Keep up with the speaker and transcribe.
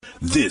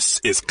This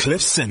is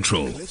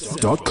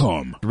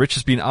CliffCentral.com. Rich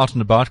has been out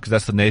and about because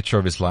that's the nature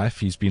of his life.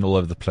 He's been all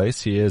over the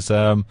place. He is,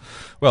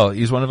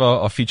 he's one of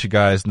our feature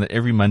guys, and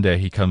every Monday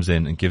he comes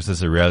in and gives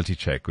us a reality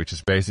check, which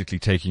is basically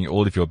taking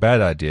all of your bad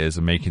ideas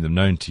and making them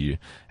known to you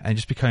and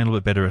just becoming a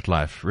little bit better at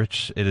life.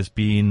 Rich, it has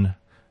been,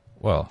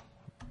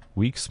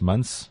 weeks,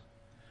 months.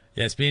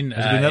 Yeah, it's been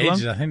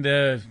ages. I think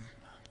the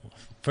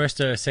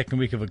first or second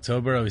week of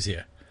October I was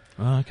here.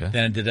 Oh, okay.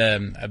 Then I did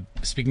a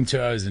speaking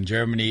tour. I was in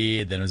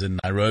Germany, then I was in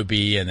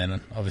Nairobi, and then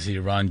obviously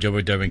around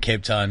Joburg, Durban,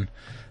 Cape Town.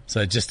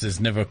 So it just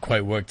has never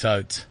quite worked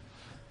out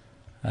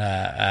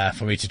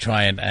for me to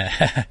try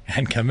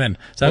and come in.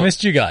 So I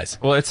missed you guys.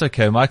 Well, it's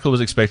okay. Michael was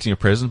expecting a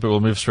present, but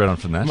we'll move straight on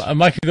from that.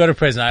 Michael got a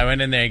present. I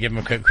went in there and gave him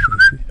a quick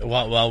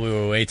while we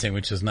were waiting,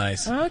 which was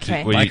nice.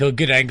 Okay. Michael,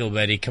 good angle,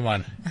 buddy. Come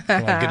on,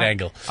 good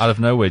angle. Out of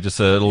nowhere, just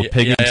a little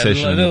pegging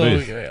session in the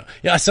booth.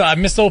 Yeah, so I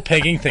missed the whole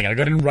pegging thing. I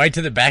got in right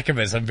to the back of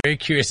it. So I'm very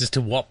curious as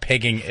to what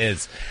pegging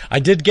is. I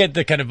did get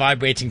the kind of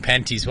vibrating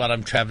panties while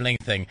I'm traveling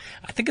thing.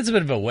 I think it's a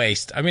bit of a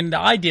waste. I mean, the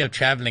idea of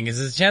traveling is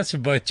there's a chance for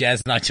both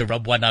Jazz and I to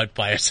rub one out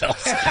by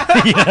ourselves.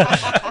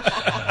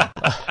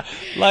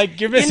 Like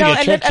you're missing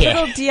a trick here. A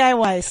little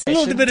DIY session. A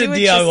little bit of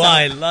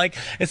DIY. Like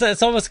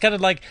it's almost kind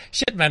of like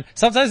shit, man.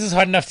 Sometimes it's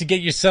hard enough to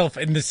get yourself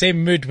in the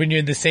same mood when you're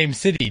in the same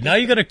city. Now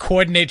you got to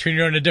coordinate when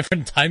you're in a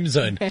different time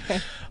zone.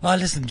 Oh,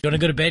 listen, do you want to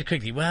go to bed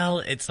quickly? Well,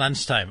 it's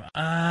lunchtime.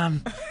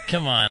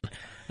 Come on.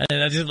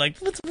 And I just like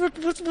send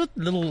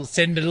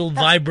a little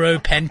vibro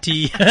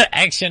panty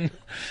action.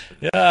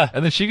 Yeah.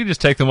 And then she can just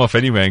take them off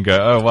anyway and go,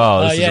 oh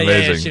wow, this is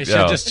amazing.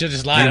 Yeah. She'll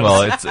just lie.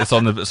 Meanwhile, it's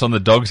on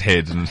the dog's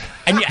head, and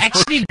you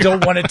actually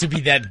don't want it to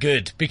be that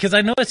good because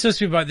I know it's supposed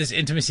to be about this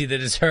intimacy that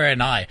is her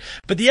and I.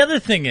 But the other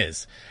thing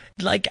is,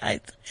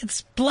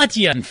 it's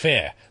bloody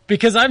unfair.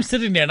 Because I'm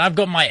sitting there and I've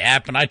got my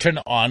app and I turn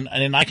it on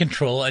and then I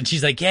control and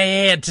she's like,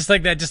 yeah, just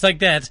like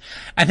that.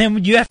 And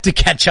then you have to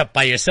catch up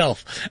by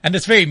yourself. And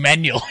it's very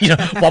manual,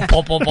 pop,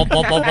 pop, pop, pop,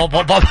 pop, pop,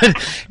 pop, pop.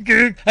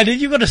 And then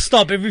you've got to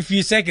stop every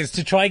few seconds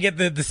to try and get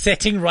the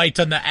setting right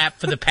on the app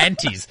for the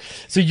panties.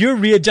 So you're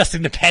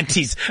readjusting the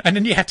panties and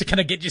then you have to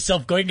kind of get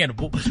yourself going again.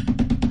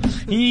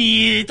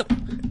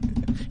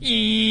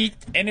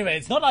 Anyway,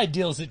 it's not an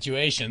ideal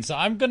situation, so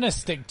I'm gonna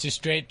stick to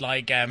straight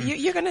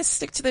You're gonna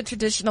stick to the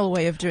traditional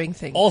way of doing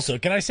things. Also,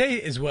 can I say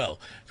as well,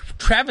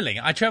 traveling,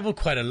 I travel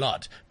quite a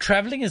lot.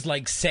 Traveling is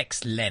like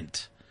sex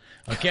Lent,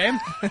 okay?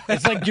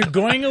 It's like you're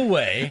going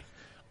away.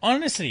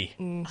 Honestly,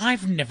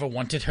 I've never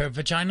wanted her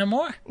vagina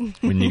more.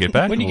 When you get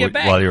back?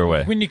 While you're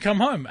away? When you come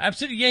home.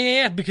 Absolutely.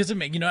 Yeah. Because,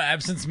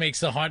 absence makes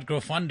the heart grow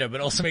fonder,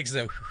 but also makes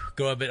it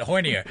go a bit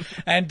hornier.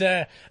 And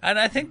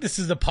I think this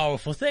is a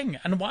powerful thing.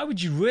 And why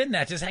would you ruin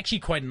that? It's actually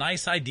quite a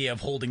nice idea of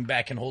holding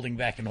back and holding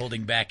back and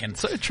holding back. And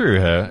so true,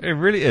 huh? It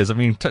really is. I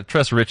mean,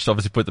 trust Rich to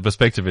obviously put the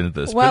perspective into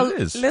this, well, but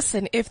it is.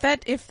 Listen, if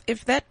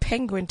that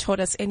penguin taught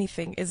us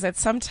anything, is that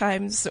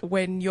sometimes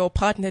when your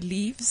partner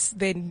leaves,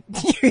 then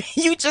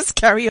you just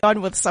carry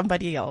on with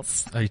somebody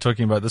else. Are you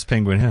talking about this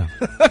penguin here?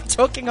 I'm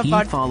talking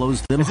about... He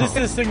follows them home. Is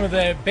this thing with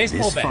a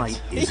baseball this bat? Fight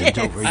isn't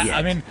over yet.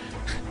 I mean...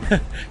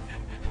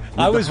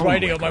 I was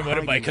riding on my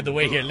motorbike on the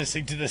way here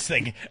listening to this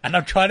thing, and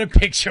I'm trying to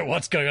picture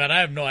what's going on. I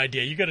have no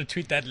idea. You got to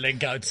tweet that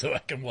link out so I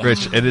can watch.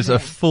 Rich, it is a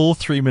full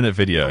 3-minute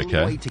video, okay?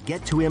 The only way to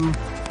get to him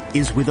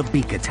is with a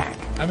beak attack.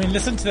 I mean,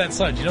 listen to that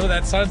sound. You know what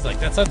that sounds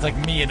like? That sounds like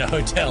me in a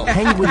hotel.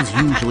 Penguins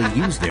usually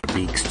use their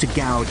beaks to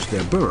gouge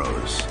their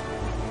burrows.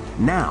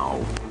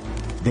 Now,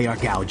 they are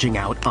gouging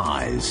out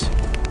eyes.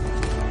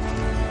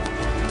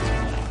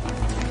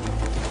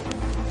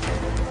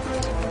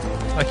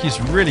 Like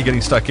he's really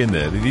getting stuck in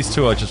there. These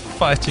two are just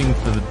fighting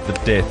for the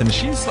death, and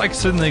she's like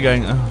sitting there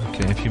going, "Oh,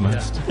 okay, if you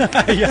must."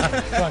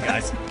 Yeah, come on,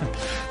 guys.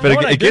 But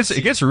it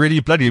gets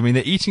really bloody. I mean,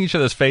 they're eating each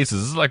other's faces.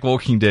 This is like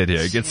Walking Dead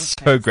here. It gets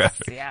so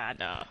graphic. Yeah,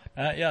 no.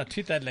 Yeah,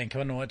 tweet that link. I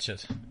want to watch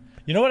it.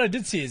 You know what I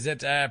did see is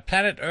that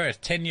Planet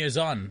Earth, 10 years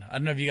on. I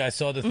don't know if you guys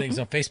saw the things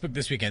on Facebook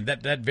this weekend.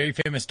 That very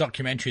famous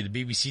documentary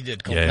the BBC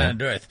did called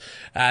Planet Earth.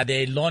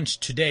 They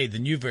launched today the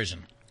new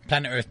version,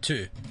 Planet Earth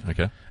 2.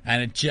 Okay.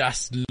 And it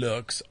just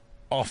looks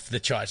off the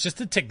charts. Just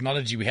the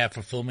technology we have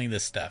for filming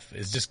this stuff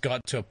has just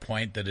got to a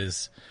point that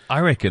is... I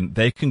reckon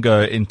they can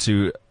go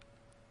into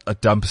a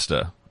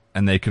dumpster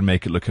and they can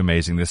make it look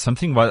amazing. There's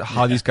something about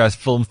how these guys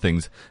film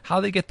things,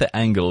 how they get the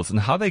angles,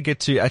 and how they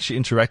get to actually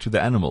interact with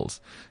the animals.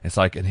 It's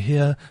like, and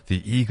here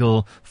the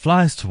eagle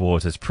flies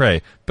towards its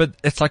prey, but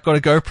it's like got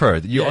a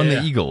GoPro. You're on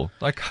the eagle.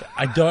 Like,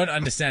 I don't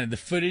understand it. The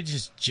footage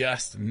is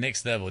just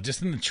next level,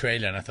 just in the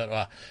trailer. And I thought,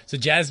 wow. So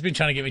Jazz has been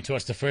trying to get me to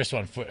watch the first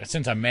one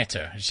since I met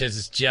her. She says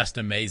it's just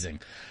amazing.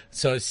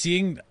 So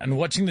seeing and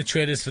watching the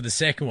trailers for the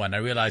second one, I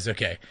realized,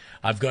 okay,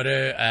 I've got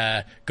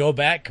to go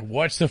back,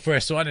 watch the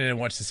first one, and then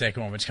watch the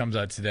second one, which comes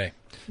out today.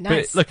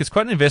 Nice. But look, it's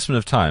quite an investment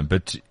of time,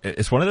 but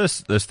it's one of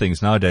those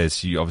things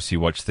nowadays. You obviously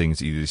watch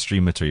things, either you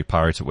stream it or you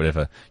pirate it,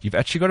 whatever. You've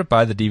actually got to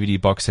buy the DVD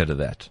box set of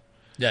that.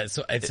 Yeah,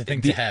 so it's a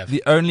thing to have.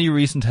 The only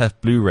reason to have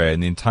Blu-ray in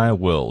the entire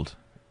world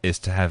is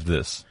to have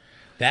this.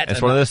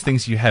 It's one of those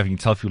things you have and you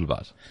tell people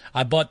about.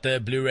 I bought the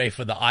Blu-ray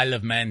for the Isle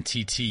of Man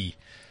TT.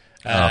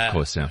 Of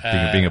course,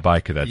 yeah. Being a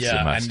biker, that's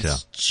a must, and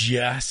it's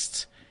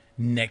just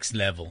next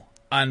level.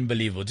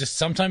 Unbelievable. Just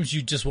sometimes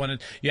you just want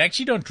to, you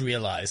actually don't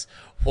realize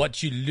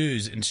what you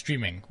lose in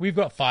streaming. We've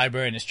got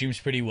fiber and it streams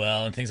pretty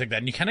well and things like that.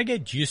 And you kind of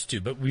get used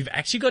to, but we've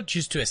actually got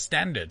used to a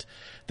standard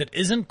that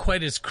isn't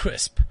quite as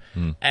crisp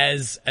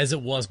as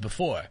it was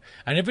before.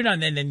 And every now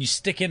and then you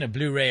stick in a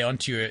Blu-ray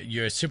onto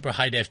your super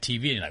high def TV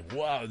and you're like,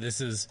 wow, this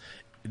is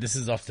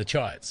off the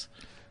charts.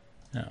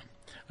 Yeah.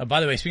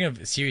 By the way, speaking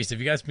of series, have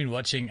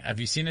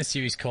you seen a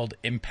series called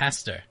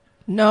Impastor?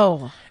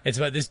 No. It's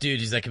about this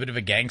dude who's like a bit of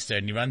a gangster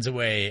and he runs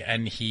away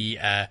and he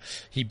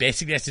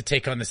basically has to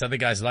take on this other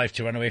guy's life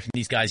to run away from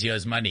these guys he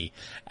owes money.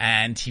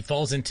 And he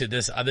falls into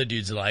this other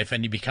dude's life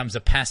and he becomes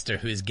a pastor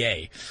who is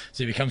gay.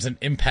 So he becomes an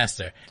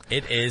impastor.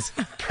 It is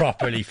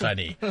properly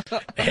funny.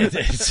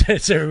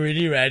 It's a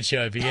really rad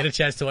show. If you get a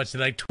chance to watch the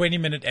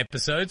 20-minute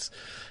episodes,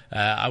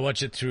 I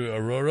watch it through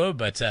Aurora,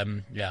 but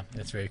yeah,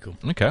 it's very cool.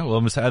 Okay, well, I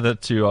must add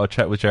that to our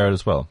chat with Jared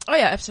as well. Oh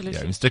yeah, absolutely.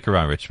 Yeah, and stick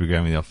around, Rich. We're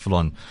going with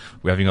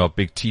we're having our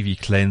big TV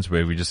cleanse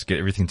where we just get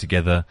everything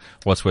together.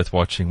 What's worth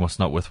watching, what's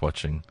not worth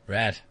watching.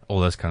 Rad. All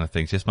those kind of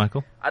things. Yes,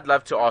 Michael? I'd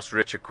love to ask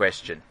Rich a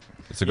question.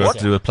 It's got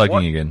to do with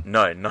plugging again.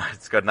 No,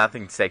 it's got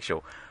nothing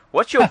sexual.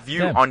 What's your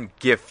view on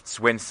gifts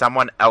when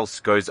someone else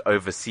goes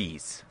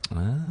overseas?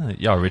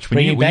 Yeah, Rich.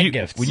 When you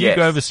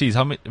go overseas,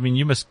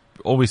 you must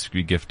always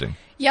be gifting.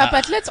 Yeah,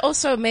 but let's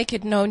also make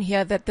it known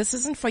here that this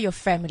isn't for your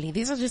family.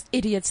 These are just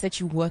idiots that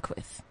you work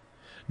with.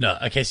 No,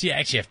 okay, so you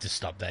actually have to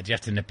stop that. You have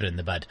to nip it in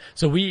the bud.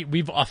 So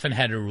we've often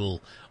had a rule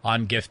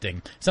on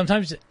gifting.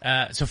 Sometimes,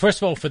 so first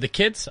of all, for the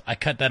kids, I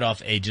cut that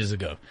off ages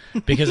ago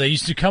because I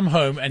used to come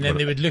home and then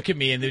they would look at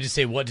me and they would just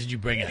say, "What did you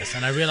bring us?"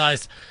 And I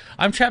realized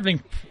I'm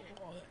traveling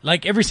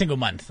like every single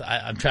month.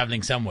 I'm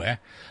traveling somewhere.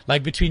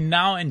 Like between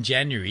now and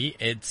January,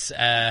 it's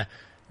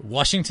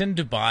Washington,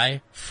 Dubai,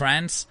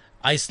 France,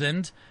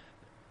 Iceland,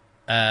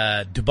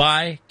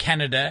 Dubai,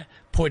 Canada,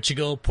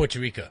 Portugal, Puerto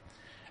Rico.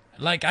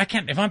 Like,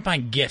 if I'm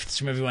buying gifts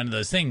from every one of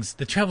those things,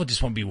 the travel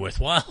just won't be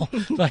worthwhile.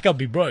 Like, I'll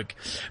be broke.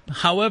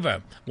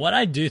 However, what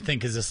I do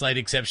think is a slight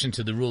exception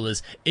to the rule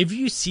is if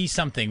you see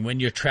something when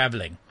you're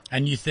traveling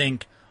and you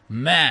think,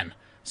 man,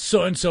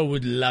 so-and-so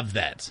would love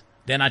that,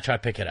 then I try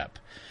to pick it up.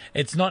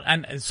 It's not,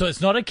 and so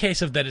it's not a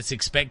case of that it's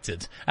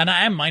expected. And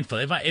I am mindful.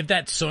 If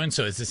that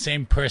so-and-so is the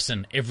same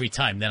person every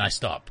time, then I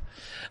stop.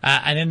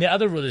 And then the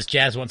other rule is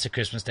Jazz wants a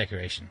Christmas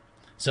decoration.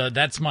 So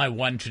that's my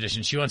one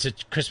tradition. She wants a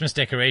Christmas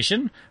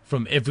decoration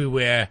from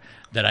everywhere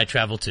that I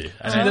travel to.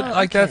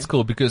 That's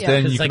cool because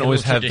then you can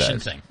always have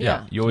that. Thing.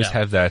 Yeah, you always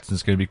have that, and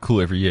it's going to be cool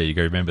every year. You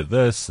go, remember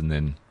this, and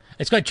then...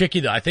 It's quite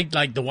tricky, though. I think,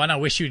 the one I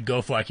wish you'd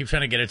go for, I keep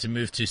trying to get her to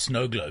move to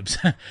snow globes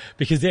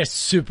because they're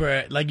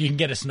super, you can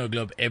get a snow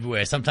globe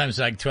everywhere. Sometimes,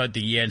 throughout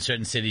the year in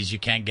certain cities, you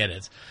can't get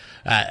it.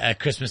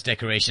 Christmas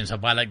decorations. I'll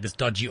buy, this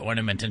dodgy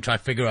ornament and try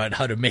to figure out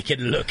how to make it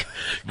look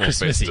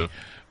Christmassy. Festive.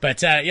 But,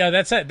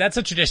 that's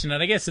a tradition.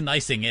 And I guess the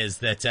nice thing is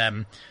that,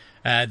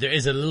 there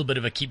is a little bit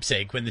of a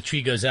keepsake when the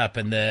tree goes up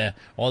and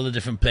all the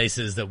different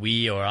places that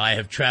we or I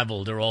have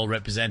traveled are all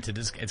represented.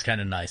 It's kind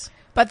of nice.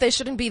 But there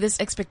shouldn't be this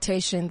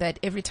expectation that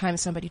every time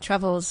somebody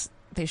travels,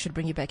 they should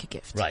bring you back a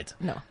gift. Right.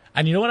 No.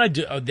 And you know what I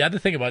do? The other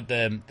thing about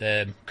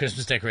the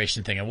Christmas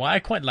decoration thing and why I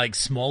quite like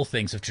small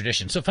things of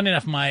tradition. So funny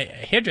enough, my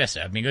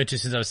hairdresser I've been going to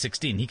since I was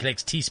 16. He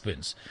collects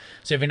teaspoons.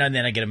 So every now and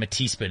then I get him a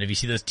teaspoon. If you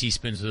see those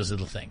teaspoons, those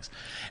little things.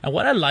 And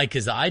what I like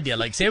is the idea,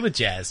 say with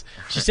Jazz,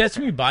 she says to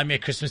me, buy me a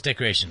Christmas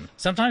decoration.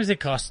 Sometimes they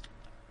cost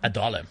 $1,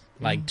 $2,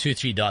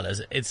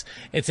 $3.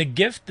 It's a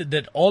gift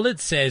that all it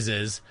says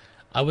is,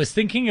 I was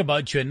thinking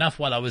about you enough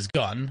while I was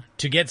gone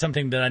to get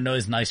something that I know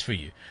is nice for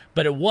you.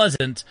 But it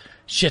wasn't,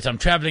 shit, I'm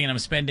traveling and I'm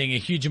spending a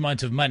huge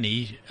amount of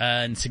money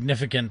and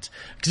significant,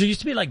 because it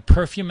used to be like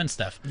perfume and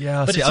stuff.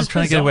 Yeah, but I'm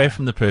trying to get away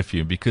from the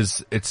perfume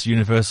because it's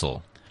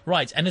universal.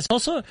 Right, and it's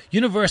also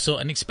universal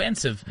and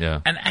expensive.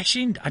 Yeah. And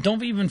actually, I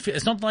don't even feel,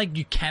 it's not like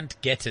you can't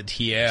get it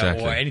here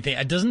or anything.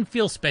 It doesn't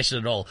feel special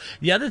at all.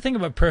 The other thing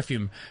about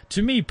perfume,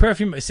 to me,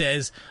 perfume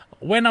says,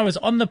 when I was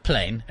on the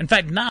plane, in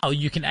fact, now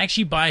you can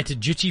actually buy it at a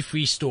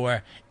duty-free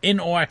store in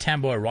OR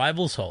Tambo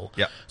Arrivals Hall.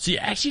 Yeah. So you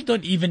actually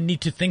don't even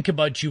need to think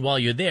about you while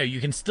you're there. You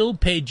can still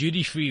pay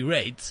duty-free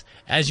rates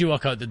as you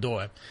walk out the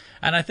door.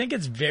 And I think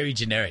it's very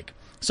generic.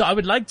 So I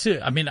would like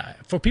to,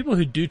 for people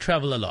who do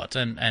travel a lot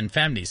and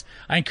families,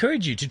 I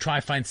encourage you to try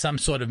and find some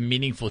sort of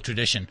meaningful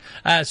tradition.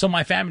 So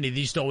my family,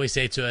 they used to always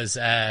say to us,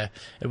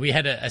 we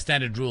had a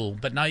standard rule,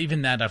 but now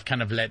even that I've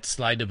kind of let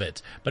slide a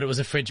bit, but it was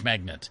a fridge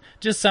magnet.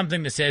 Just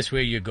something that says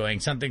where you're going,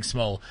 something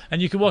small.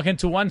 And you can walk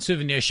into one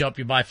souvenir shop,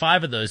 you buy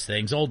 5 of those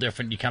things, all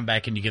different, you come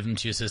back and you give them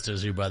to your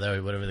sisters or your brother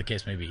or whatever the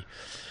case may be.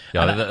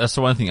 Yeah, that's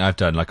the one thing I've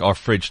done. Our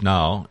fridge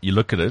now, you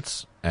look at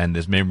it, and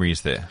there's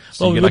memories there.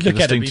 So we would look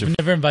at it, but you've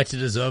never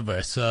invited us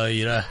over, so,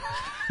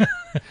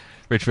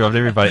 Richard, I've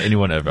never invited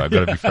anyone over. I've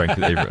got to be frank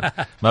with everyone.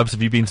 Mubs,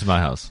 have you been to my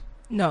house?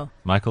 No.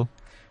 Michael?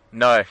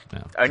 No,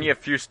 No. only a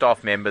few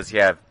staff members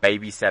here have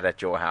babysat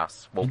at your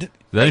house. Well, The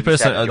only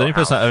person babysat at your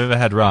house. I've ever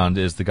had round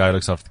is the guy who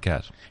looks after the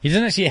cat. He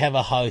doesn't actually have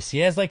a house. He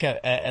has like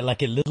a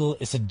little,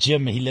 it's a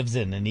gym he lives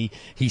in, and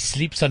he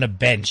sleeps on a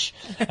bench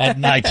at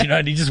night,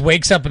 and he just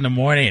wakes up in the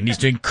morning and he's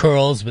doing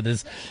curls with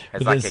his,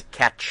 There's like a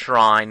cat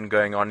shrine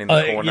going on in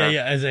the corner.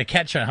 Yeah, as a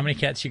cat shrine. How many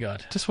cats you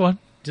got? Just one.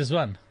 Just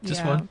one.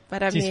 Just Yeah, one.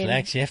 But I Jeez, mean,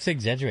 relax. You have to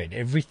exaggerate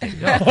everything.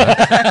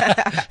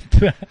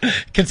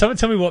 Can someone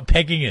tell me what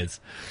pegging is?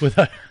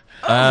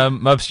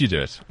 Mubs, you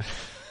do it.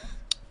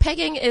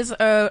 pegging is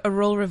a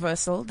role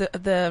reversal,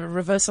 the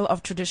reversal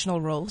of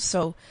traditional roles.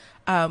 So,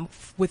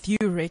 with you,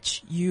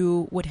 Rich,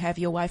 you would have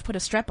your wife put a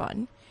strap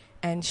on,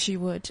 and she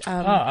would.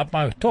 Up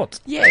my thoughts.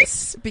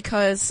 Yes,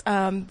 because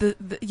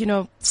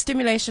the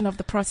stimulation of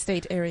the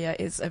prostate area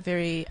is a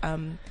very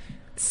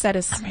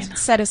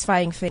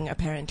satisfying thing,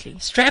 apparently.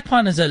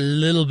 Strap-on is a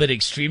little bit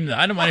extreme, though.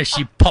 I don't mind if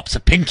she pops a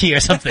pinky or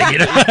something,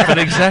 But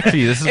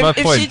exactly, this is my If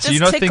she point. just Do you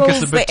not think it's a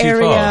tickles bit the too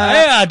area, far?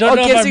 Yeah, I don't or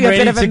know if gives I'm you a bit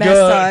ready of a to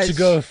massage.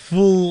 go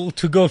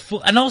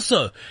full. And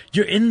also,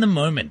 you're in the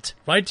moment,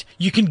 right?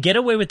 You can get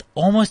away with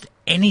almost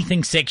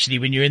anything sexually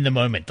when you're in the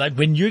moment. Like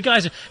when you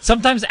guys,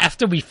 sometimes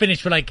after we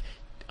finish, we're like,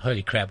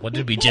 holy crap, what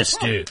did we just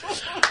do?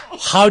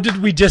 How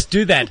did we just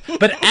do that?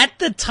 But at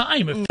the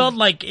time, it felt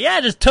like, yeah,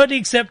 it's totally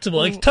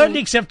acceptable. It's totally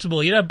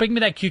acceptable. Bring me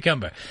that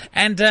cucumber.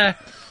 And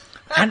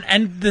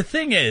the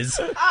thing is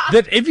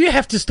that if you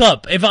have to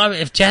stop,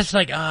 if Jaz's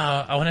like,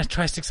 I want to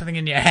try stick something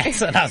in your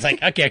ass, and I was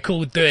like, okay,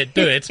 cool, do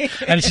it.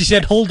 And she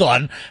said, hold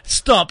on,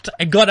 stopped,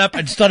 and got up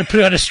and started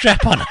putting on a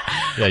strap on her.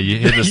 Yeah, you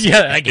hear this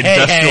Like,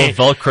 industrial hey,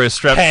 Velcro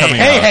strap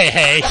coming out.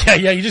 hey.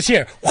 Yeah, you just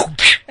hear,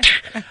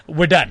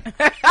 we're done.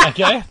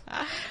 Okay?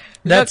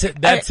 That's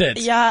it.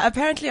 Yeah,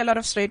 apparently a lot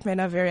of straight men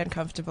are very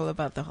uncomfortable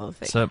about the whole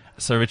thing.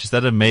 So Rich, is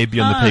that a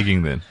maybe on the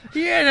pegging then?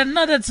 Yeah,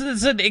 no, that's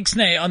an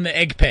ixnay on the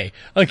egg pay.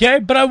 Okay,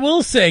 but I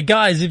will say,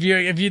 guys, if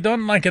you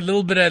don't like a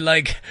little bit of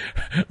like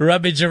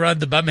rubbage around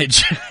the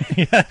bummage,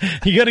 you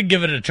got to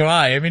give it a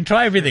try. I mean,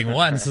 try everything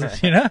once,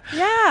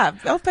 Yeah,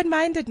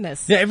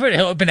 open-mindedness. Yeah,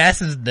 open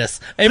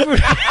assedness.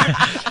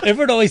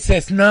 Everyone always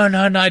says, no,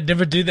 I'd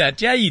never do that.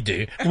 Yeah, you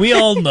do. We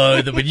all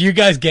know that when you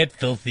guys get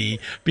filthy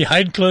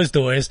behind closed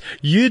doors,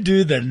 you do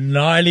the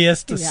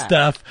gnarliest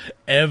stuff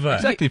ever.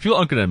 Exactly. People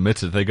aren't going to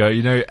admit it. They go,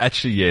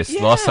 actually, yes.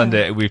 Last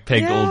Sunday we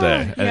pegged all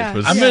day, and it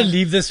was. I'm going to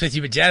leave this with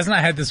you, but Jazz and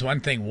I had this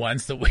one thing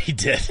once that we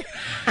did,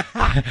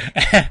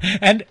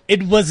 and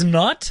it was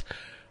not.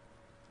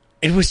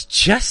 It was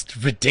just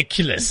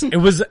ridiculous. It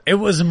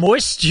was more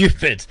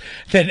stupid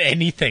than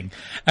anything.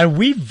 And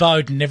we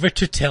vowed never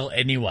to tell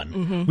anyone.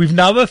 Mm-hmm. We've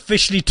now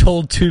officially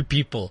told 2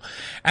 people.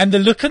 And the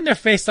look on their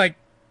face like,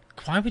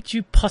 why would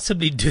you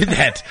possibly do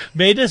that?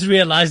 Made us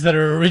realize that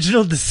our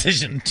original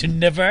decision to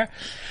never,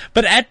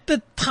 but at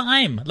the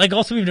time, like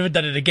also we've never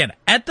done it again.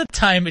 At the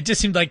time, it just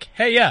seemed like,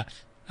 hey, yeah,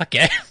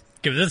 okay.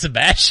 Give this a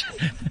bash.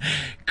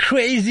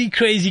 Crazy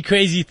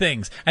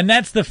things. And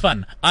that's the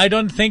fun. I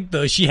don't think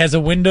though she has a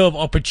window of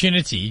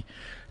opportunity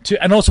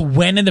to, and also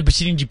when in the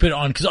proceeding do you put it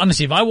on? Cause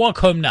honestly, if I walk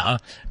home now,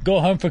 go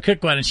home for a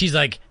quick one and she's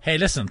like, hey,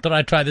 listen, thought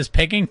I'd try this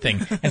pegging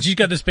thing. And she's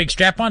got this big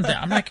strap on thing.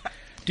 I'm like,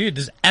 dude,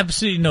 there's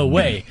absolutely no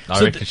way.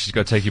 I reckon she's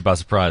got to take you by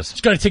surprise.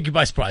 She's got to take you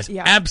by surprise.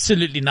 Yeah.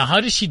 Absolutely. Now,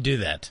 how does she do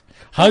that?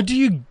 How do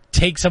you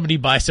take somebody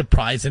by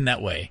surprise in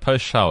that way?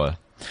 Post shower.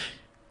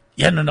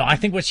 Yeah, no. I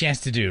think what she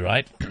has to do,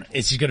 right,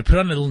 is she's got to put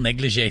on a little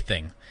negligee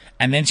thing,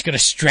 and then she's got to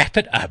strap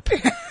it up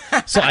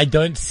so I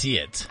don't see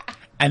it.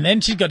 And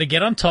then she's got to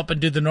get on top and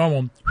do the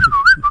normal,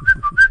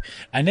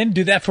 and then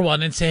do that for a while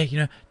and then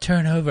say,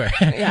 turn over.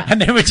 Yeah.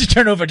 And then when you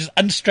turn over, just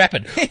unstrap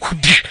it.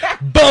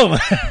 Boom!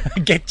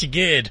 Get you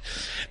good.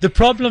 The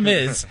problem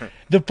is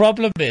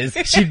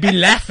she'd be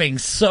laughing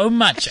so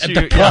much at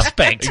the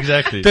prospect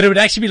exactly. that it would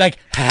actually be like,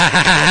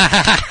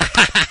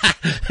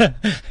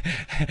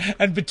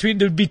 and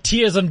there would be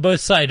tears on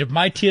both sides,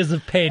 my tears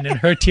of pain and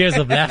her tears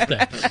of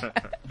laughter.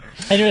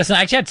 Anyway, listen,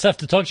 I actually had stuff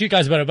to talk to you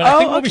guys about it, but I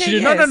think what we should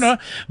do, no.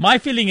 My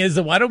feeling is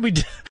that why don't we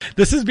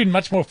this has been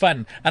much more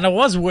fun. And I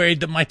was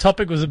worried that my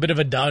topic was a bit of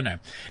a downer.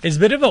 It's a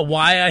bit of a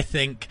why I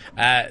think,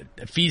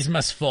 fees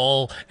must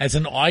fall as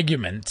an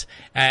argument,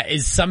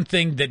 is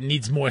something that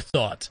needs more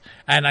thought.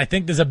 And I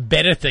think there's a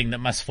better thing that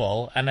must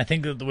fall. And I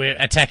think that we're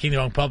attacking the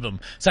wrong problem.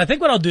 So I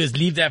think what I'll do is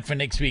leave that for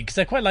next week. Cause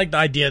I quite like the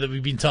idea that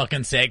we've been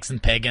talking sex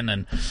and pegging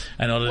and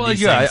all of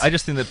these things. I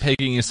just think that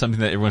pegging is something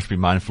that everyone should be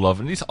mindful of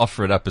and at least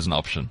offer it up as an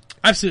option.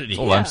 Absolutely. That's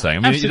all I'm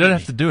saying. I mean, you don't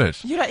have to do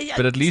it.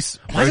 But at least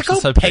why is it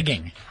called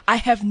pegging? I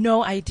have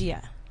no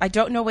idea. I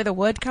don't know where the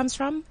word comes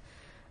from.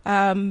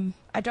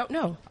 I don't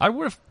know. I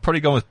would have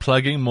probably gone with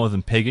plugging more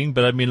than pegging,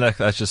 but I mean,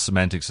 that's just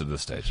semantics at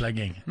this stage.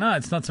 Plugging. No,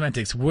 it's not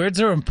semantics. Words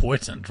are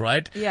important,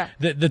 right? Yeah.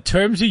 The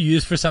terms you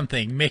use for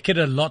something make it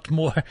a lot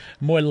more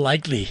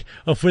likely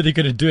of where they're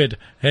going to do it.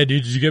 Hey,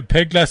 dude, did you get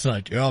pegged last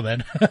night? Yeah,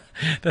 man.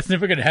 That's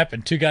never going to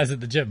happen. 2 guys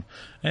at the gym.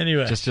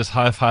 Anyway. Just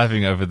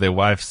high-fiving over their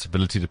wife's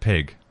ability to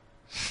peg.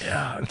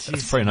 Yeah,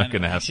 it's probably not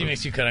going to happen. She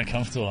makes you kind of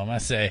uncomfortable, I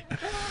must say.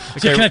 Okay.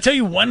 So can I tell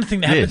you one thing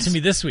that happened to me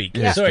this week?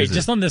 Yes, Sorry,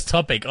 just on this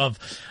topic of,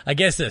 I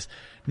guess this.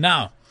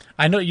 Now,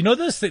 I know, you know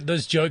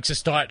those jokes that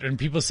start when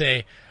people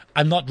say,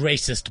 I'm not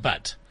racist,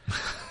 but.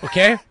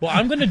 Okay? Well,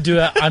 I'm going to do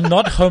it. I'm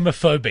not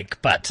homophobic,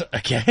 but.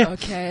 Okay?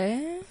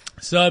 Okay.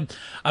 So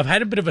I've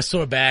had a bit of a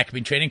sore back,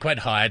 been training quite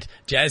hard.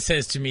 Jazz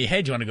says to me,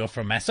 hey, do you want to go for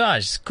a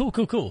massage?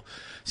 Cool.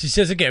 She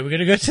says, okay, we're going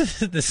to go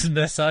to this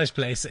massage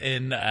place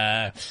in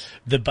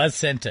the Buzz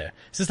Center.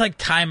 It's this like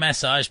Thai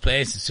massage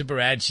place. It's super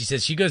rad. She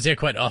says she goes there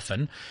quite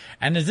often.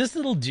 And there's this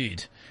little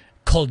dude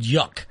called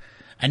Yok.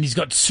 And he's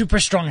got super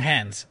strong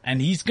hands. And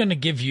he's going to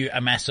give you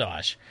a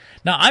massage.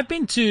 Now, I've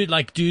been to,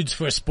 like, dudes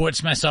for a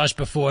sports massage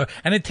before,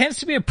 and it tends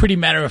to be a pretty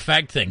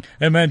matter-of-fact thing.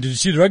 Hey, man, did you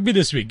see the rugby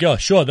this week? Yeah,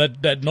 sure,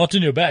 that knot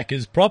in your back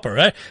is proper,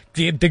 right?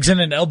 Digs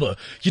in an elbow.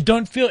 You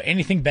don't feel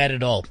anything bad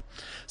at all.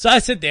 So I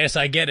sit there, so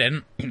I get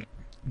in,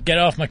 get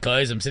off my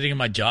clothes, I'm sitting in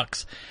my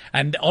jocks,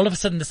 and all of a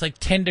sudden this, like,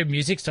 tender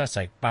music starts,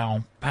 like,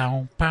 bow,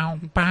 bow, bow,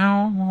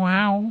 bow,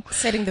 wow.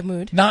 Setting the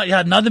mood. Now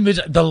the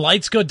mood, the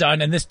lights go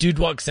down and this dude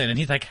walks in and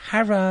he's like,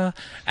 Hara.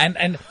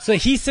 And so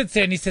he sits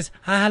there and he says,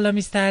 hello,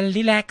 mister,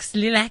 relax.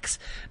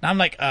 Now I'm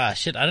like,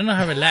 shit, I don't know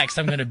how relaxed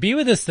I'm going to be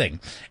with this thing.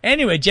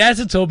 Anyway, Jazz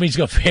had told me he's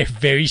got very,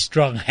 very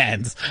strong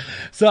hands.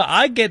 So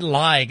I get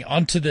lying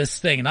onto this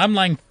thing and I'm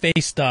lying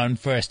face down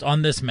first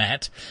on this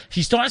mat.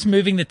 He starts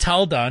moving the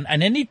towel down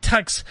and then he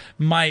tucks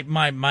my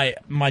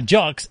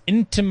jocks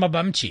into my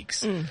bum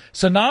cheeks.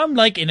 So now I'm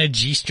like in a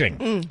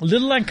G-string. A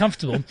little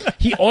uncomfortable.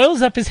 He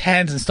oils up his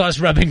hands and starts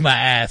rubbing my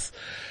ass.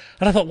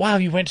 And I thought, wow,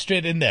 you went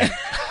straight in there.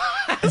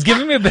 It's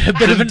giving me a bit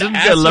of an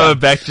ass Get lower rub.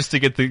 back just to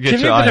get Give your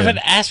me a eye bit of in.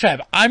 an ass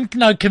rub. I'm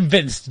now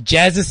convinced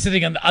Jazz is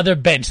sitting on the other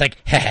bench like,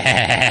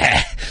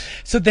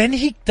 So then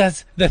he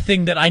does the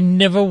thing that I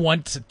never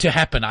want to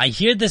happen. I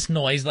hear this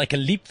noise like a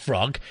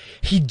leapfrog.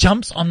 He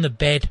jumps on the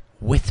bed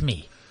with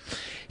me.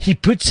 He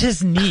puts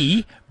his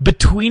knee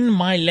between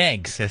my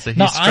legs. Okay, so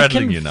he's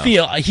straddling you now.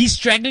 He's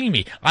straddling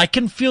me. I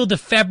can feel the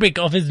fabric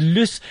of his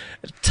loose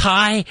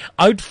tie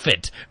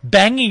outfit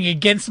banging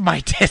against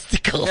my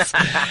testicles.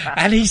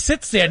 And he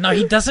sits there. Now,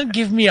 he doesn't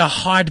give me a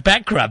hard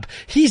back rub.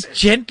 He's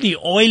gently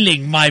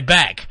oiling my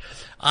back.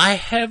 I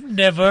have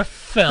never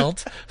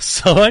felt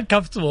so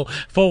uncomfortable.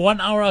 For 1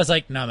 hour, I was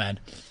like, no,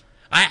 man.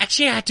 I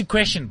actually had to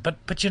question,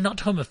 but you're not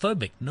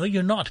homophobic. No,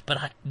 you're not.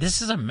 But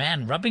this is a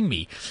man rubbing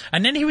me.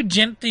 And then he would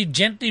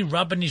gently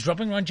rub, and he's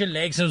rubbing around your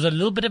legs. And there was a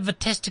little bit of a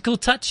testicle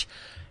touch.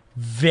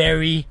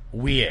 Very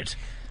weird.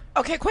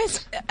 Okay,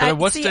 Quest. But at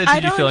what stage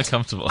did you feel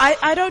uncomfortable?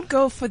 I don't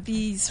go for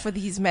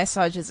these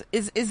massages.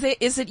 Is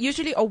it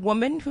usually a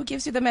woman who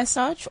gives you the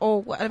massage,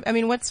 or I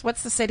mean, what's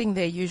the setting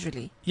there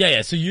usually?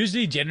 Yeah. So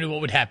usually, generally,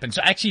 what would happen?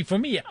 So actually, for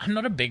me, I'm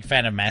not a big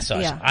fan of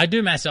massage. Yeah. I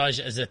do massage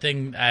as a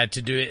thing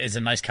to do it as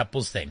a nice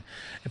couples thing.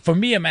 For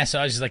me, a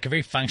massage is like a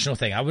very functional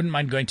thing. I wouldn't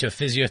mind going to a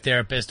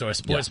physiotherapist or a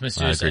sports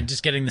masseuse and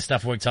just getting the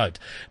stuff worked out.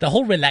 The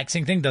whole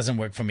relaxing thing doesn't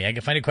work for me. I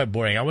find it quite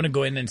boring. I want to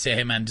go in and say,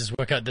 hey man, just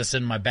work out this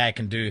in my back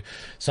and do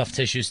soft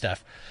tissue stuff.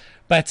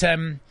 But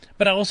I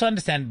also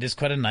understand it is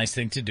quite a nice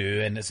thing to do,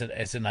 and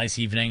it's a nice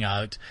evening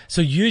out. So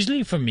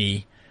usually for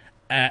me,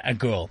 a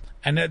girl,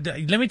 and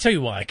let me tell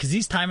you why, because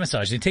these Thai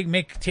massages, they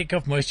take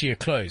off most of your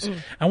clothes,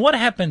 and what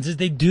happens is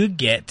they do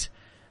get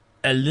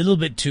a little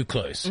bit too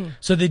close.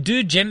 So they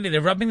do gently,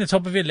 they're rubbing the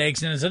top of your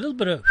legs, and there's a little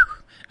bit of,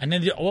 and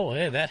then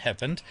that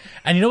happened.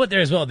 And you know what? They're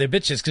as well, they're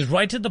bitches, because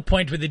right at the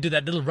point where they do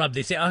that little rub,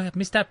 they say, oh,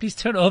 mister, please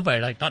turn over.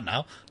 Like, not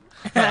now.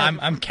 No,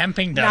 I'm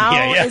camping down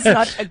here. Yeah. It's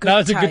not a good now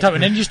it's a good time. time.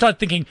 And then you start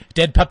thinking,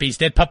 dead puppies,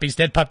 to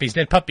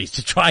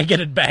try and get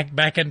it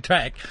back on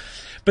track.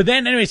 But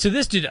then anyway, so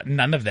this dude,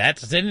 none of that.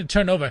 So then it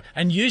turned over.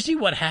 And usually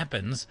what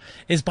happens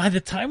is by the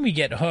time we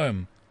get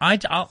home,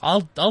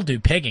 I'll do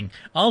pegging.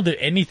 I'll do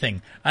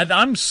anything.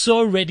 I'm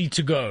so ready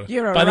to go.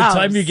 You're by aroused. the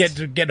time you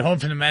get home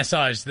from the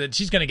massage, that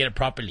she's going to get it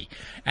properly.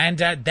 And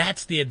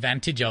that's the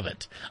advantage of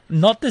it.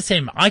 Not the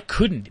same. I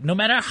couldn't, no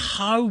matter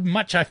how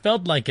much I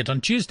felt like it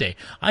on Tuesday,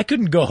 I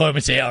couldn't go home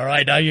and say, all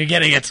right, now you're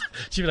getting it.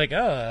 She'd be like,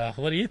 oh,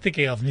 what are you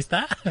thinking of,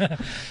 mister?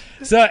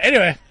 So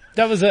anyway,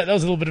 that was a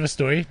little bit of a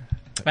story.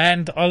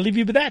 And I'll leave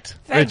you with that.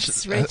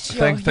 Thanks, Rich.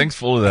 Thanks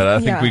for all of that. I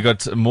think Yeah. we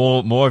got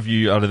more of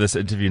you out of this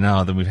interview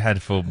now than we've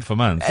had for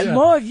months. And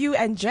more of you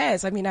and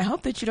Jazz. I mean, I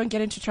hope that you don't get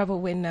into trouble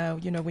when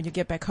when you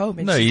get back home.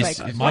 And No, she's he's-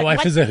 like, My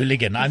wife is a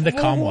hooligan. I'm the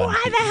calm one.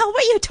 Why the hell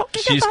were you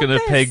talking She's about going to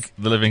this? peg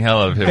the living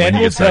hell out of him Ben when he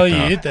will gets tell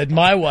back you now. that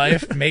my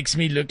wife makes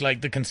me look like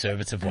the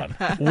conservative one,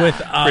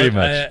 Pretty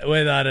much.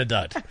 without a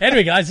doubt.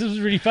 Anyway, guys, this was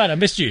really fun. I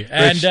missed you,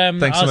 and Rich,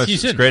 thanks I'll so much. see you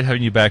soon. It's great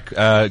having you back.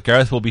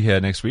 Gareth will be here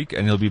next week,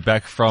 and he'll be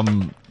back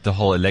from the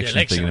whole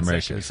election thing in elections, that should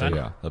America. be So fun.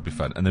 yeah, that'll be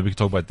fun. And then we can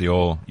talk about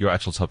your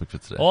actual topic for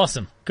today.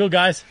 Awesome, cool,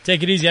 guys.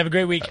 Take it easy. Have a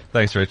great week.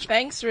 Thanks, Rich.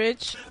 Thanks,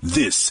 Rich.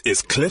 This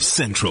is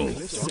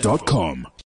CliffCentral.com.